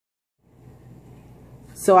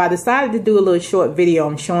So I decided to do a little short video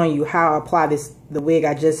on showing you how I apply the wig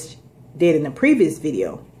I just did in the previous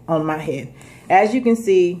video on my head. As you can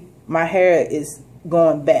see, my hair is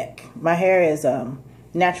going back. My hair is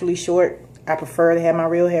naturally short. I prefer to have my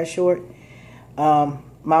real hair short. My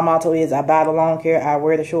motto is I buy the long hair, I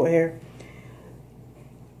wear the short hair.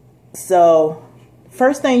 So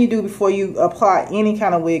first thing you do before you apply any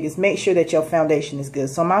kind of wig is make sure that your foundation is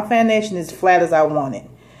good. So my foundation is flat as I want it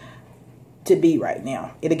to be right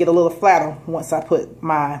now. It'll get a little flatter once I put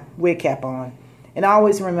my wig cap on. And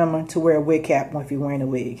always remember to wear a wig cap if you're wearing a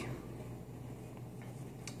wig.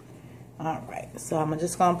 Alright, so I'm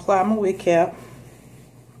just going to apply my wig cap.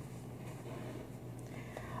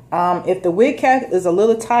 If the wig cap is a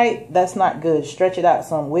little tight, that's not good. Stretch it out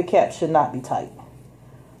some. Wig cap should not be tight.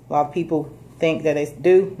 A lot of people think that they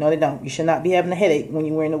do. No, they don't. You should not be having a headache when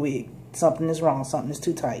you're wearing a wig. Something is wrong. Something is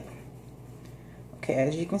too tight. Okay,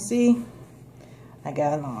 as you can see, I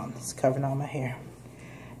got it on. It's covering all my hair.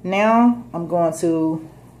 Now, I'm going to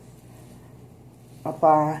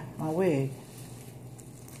apply my wig.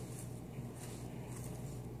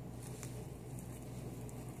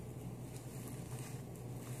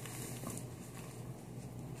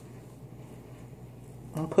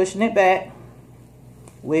 I'm pushing it back.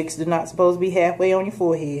 Wigs do not supposed to be halfway on your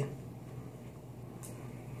forehead.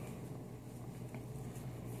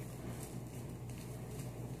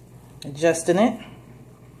 Adjusting it.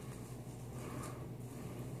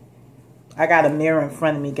 I got a mirror in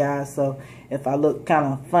front of me, guys, so if I look kind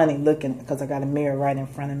of funny looking, because I got a mirror right in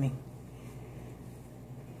front of me.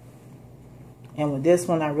 And with this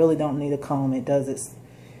one, I really don't need a comb. It does it.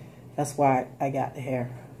 That's why I got the hair.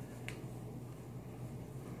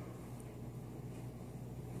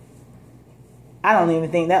 I don't even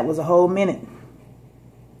think that was a whole minute.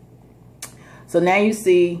 So now you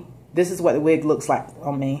see, this is what the wig looks like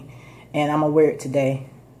on me. And I'm going to wear it today.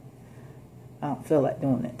 I don't feel like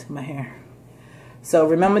doing it to my hair. So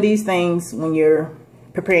remember these things when you're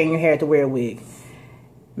preparing your hair to wear a wig.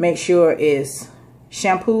 Make sure it's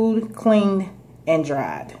shampooed, cleaned, and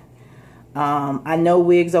dried. I know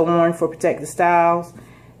wigs are worn for protective styles.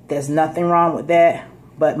 There's nothing wrong with that.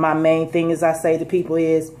 But my main thing, as I say to people,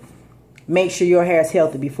 is make sure your hair is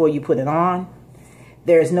healthy before you put it on.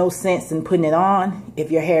 There's no sense in putting it on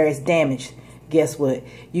if your hair is damaged. Guess what?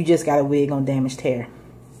 You just got a wig on damaged hair.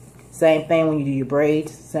 Same thing when you do your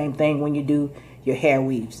braids. Same thing when you do your hair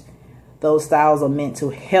weaves. Those styles are meant to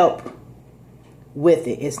help with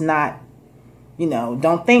it. It's not, you know,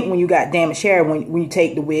 don't think when you got damaged hair, when you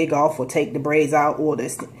take the wig off or take the braids out or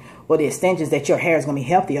the extensions, that your hair is going to be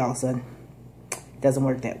healthy all of a sudden. It doesn't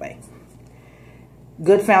work that way.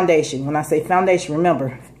 Good foundation. When I say foundation,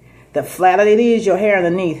 remember, the flatter it is your hair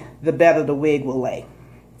underneath, the better the wig will lay.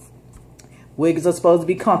 Wigs are supposed to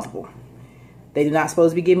be comfortable. They do not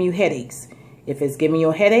supposed to be giving you headaches. If it's giving you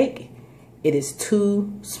a headache, it is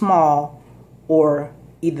too small, or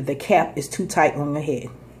either the cap is too tight on your head.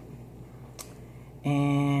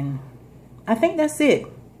 And I think that's it.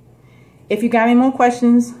 If you got any more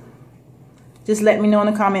questions, just let me know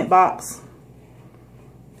in the comment box.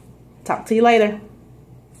 Talk to you later.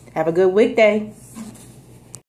 Have a good weekday.